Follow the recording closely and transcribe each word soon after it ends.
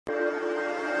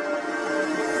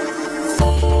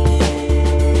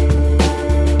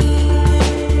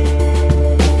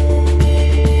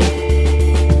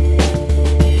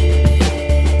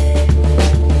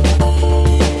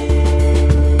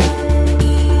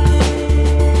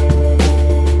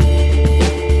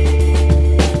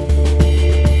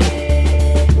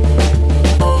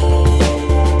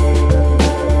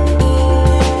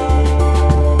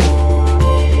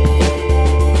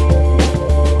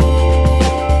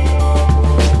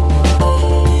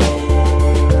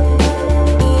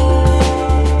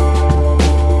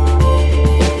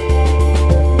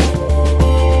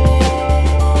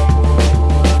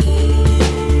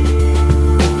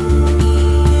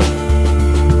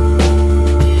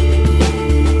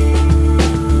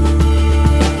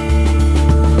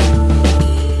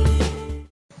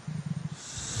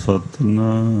सतनाम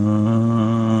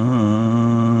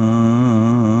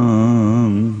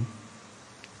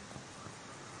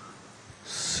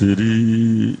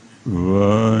श्री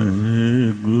वाहेगुरु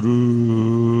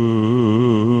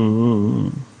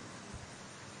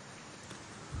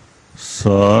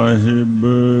साहिब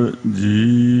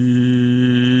जी।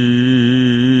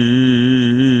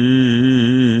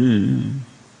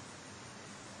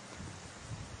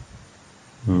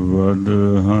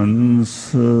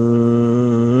 वडहंस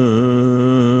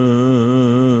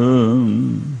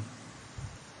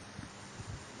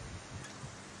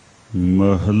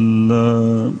महला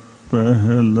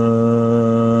पहला।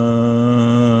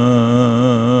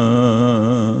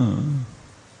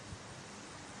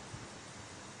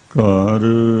 कार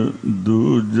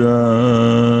दूजा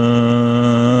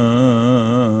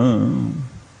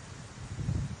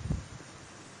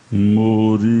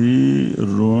मोरी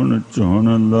रोण चौण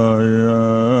लाया।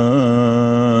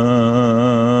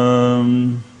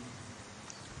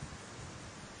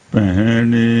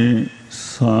 पहने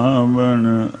सावन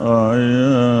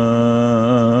आया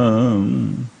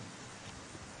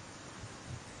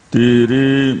तेरे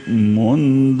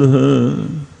मुंद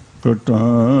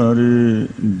कटारे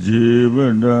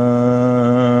जेवड़ा।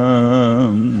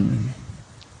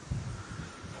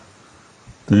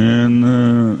 तेन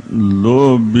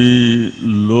लोभी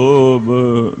लोभ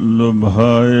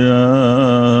लुभाया।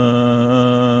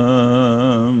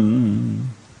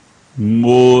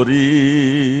 मोरी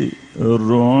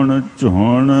रोण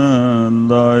चौण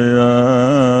लाया।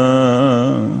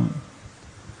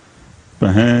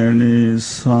 पहने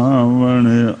सावण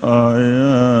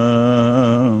आया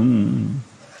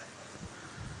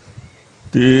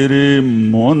तेरे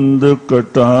मुंद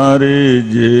कटारे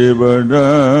जेवड़ा।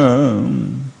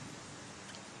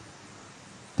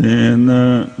 तेन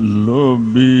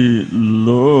लोभी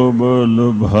लोभ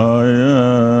लुभाया।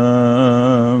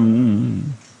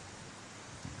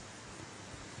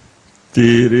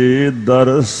 तेरे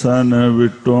दर्शन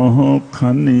विटों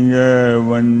खनिए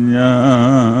वन्या।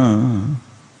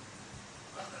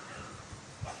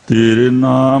 तेरे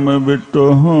नाम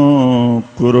विटों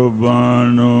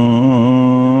कुर्बानो।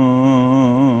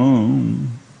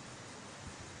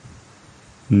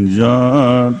 जा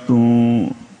तू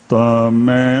ता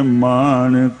मैं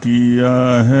मान किया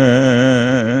है।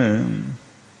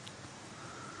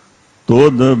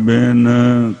 तुद बिन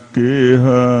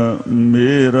केहा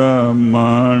मेरा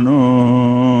मानो।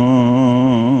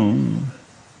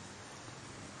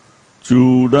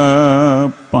 चूड़ा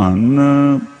भन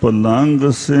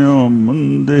पलंग स्यों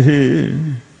मुंदे।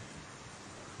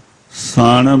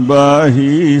 सण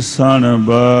बाही सण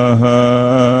बाहा।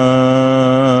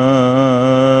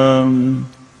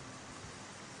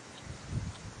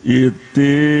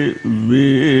 इते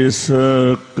वेस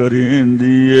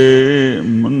करेंदिए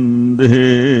मंदे।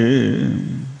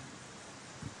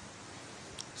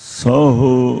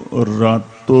 सहो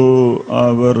रातो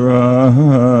आवरा।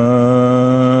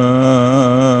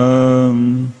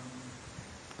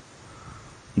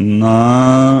 ना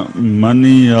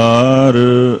मनियार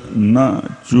ना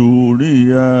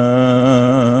चूड़िया।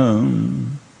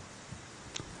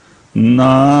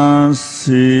 ना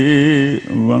से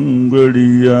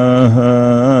वंगड़िया।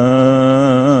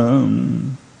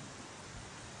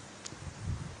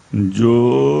 जो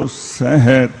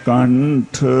सह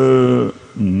कंठ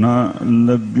न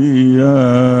लगिया।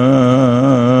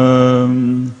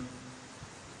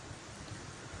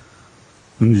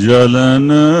 जलन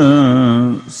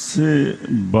से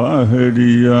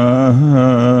बाहरिया।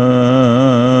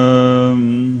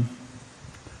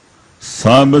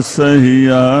 सब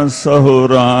सहिया सहो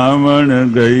रावण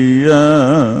गैया।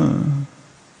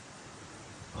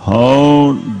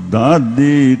 हौ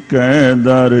दादी कै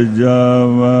दर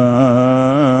जावा।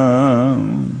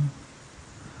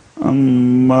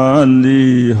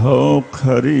 अम्माली हो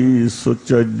खरी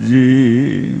सुचज्जी।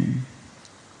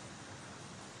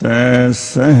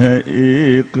 तैसह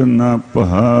एक न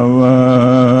पावा।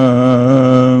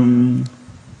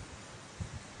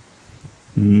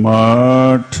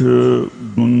 माठ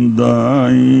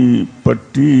गुंदाई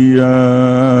पटिया।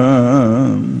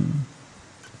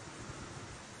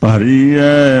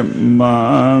 भरिए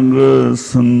मांग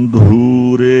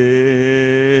संधूरे।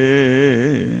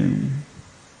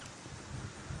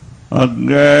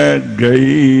 अगे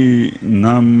गई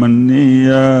न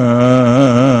मनिया।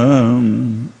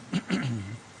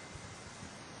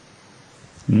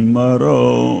 मरो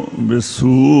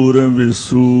विसूर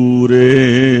विसूरे।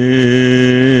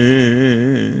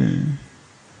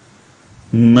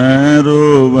 मैं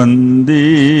रोवंदी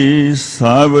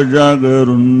सब जग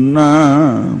रुन्ना।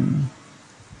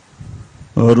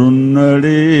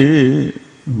 रुन्नड़े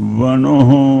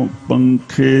वनों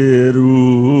पंखेरू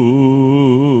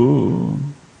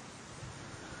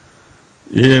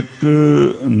एक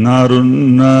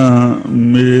नारुन्ना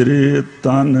मेरे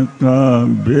तन का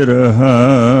बिरहा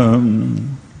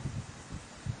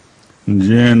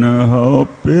जिन हो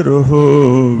पिर हो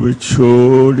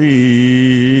विछोड़ी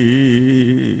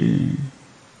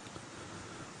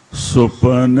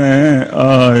सुपने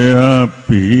आया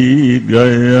पी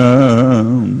गया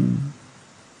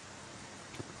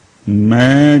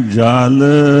मैं जाल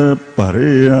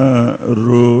भरिया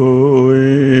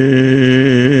रोए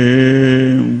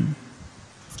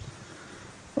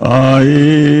आए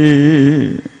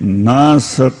ना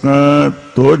सका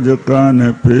तुझ कन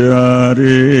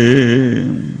प्यारे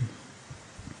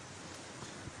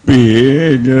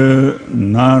भेज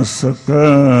ना सका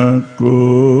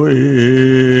कोई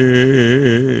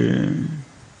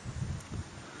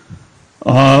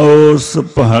आओ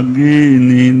सुभागी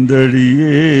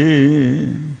नींदड़िए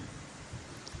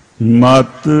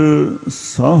मत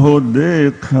सहो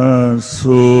देखा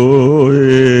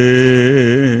सोए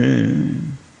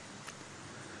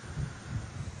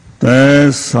तै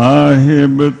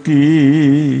साहिब की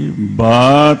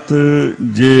बात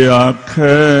जे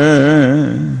आखे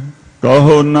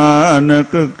कहो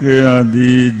नानक क्या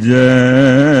दीजै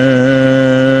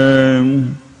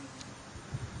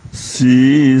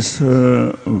सीस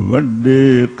वड्डे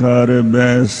कर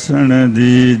बैसन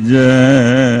दीजै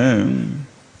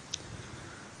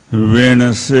विण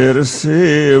सिर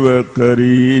सेव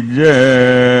करीजै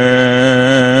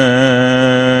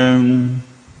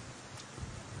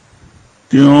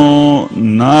क्यों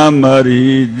ना मरी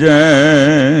जै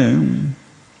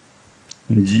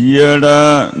जियड़ा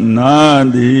ना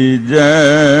दीजै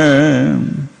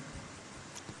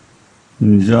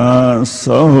जा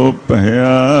सहो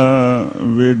पया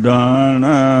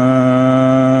विडाना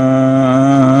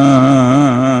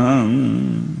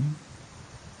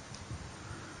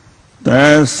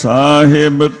तै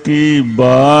साहिब की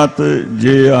बात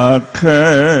जे आखे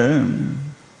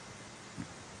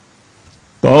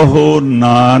कहो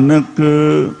नानक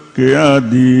क्या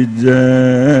दीजै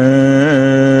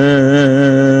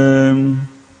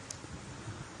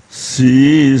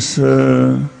सीस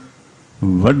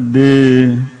वड्डे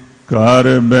कर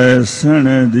बैसन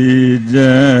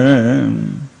दीजै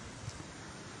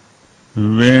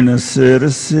विण सिर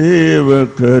सेव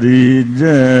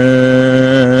करीजै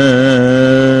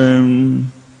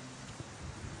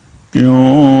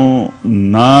क्यों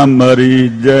ना मरी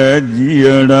जै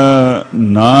जियड़ा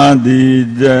ना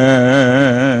दीजै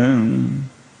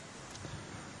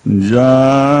जा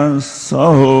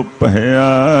सहो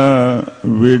पया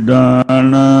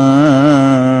विडाना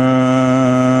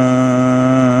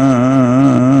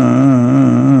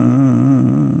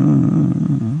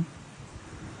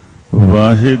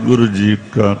वाहिगुरु जी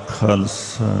का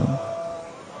खालसा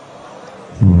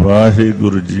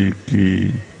वाहिगुरु जी की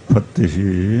फतेह।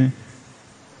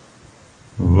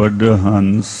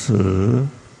 वडहंस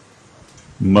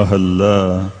महला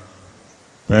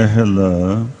पहला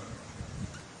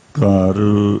घर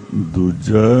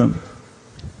दूजा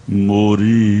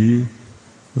मोरी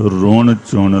रोण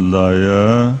चुन लाया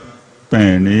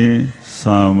भैने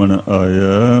सावन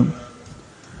आया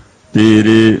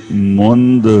तेरे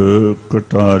मुंद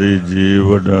कटारे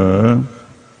जेवड़ा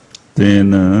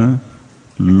तेन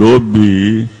लोभी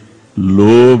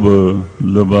लोभ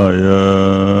लबाया।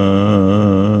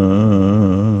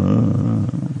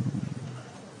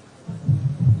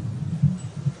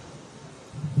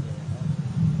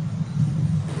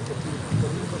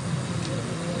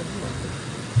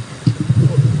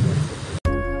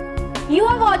 You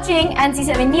are watching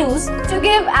NC7 News. To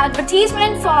give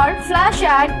advertisement for flash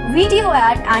ad, video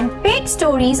ad and paid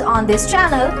stories on this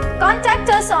channel, contact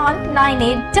us on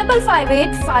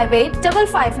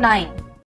 9855858559.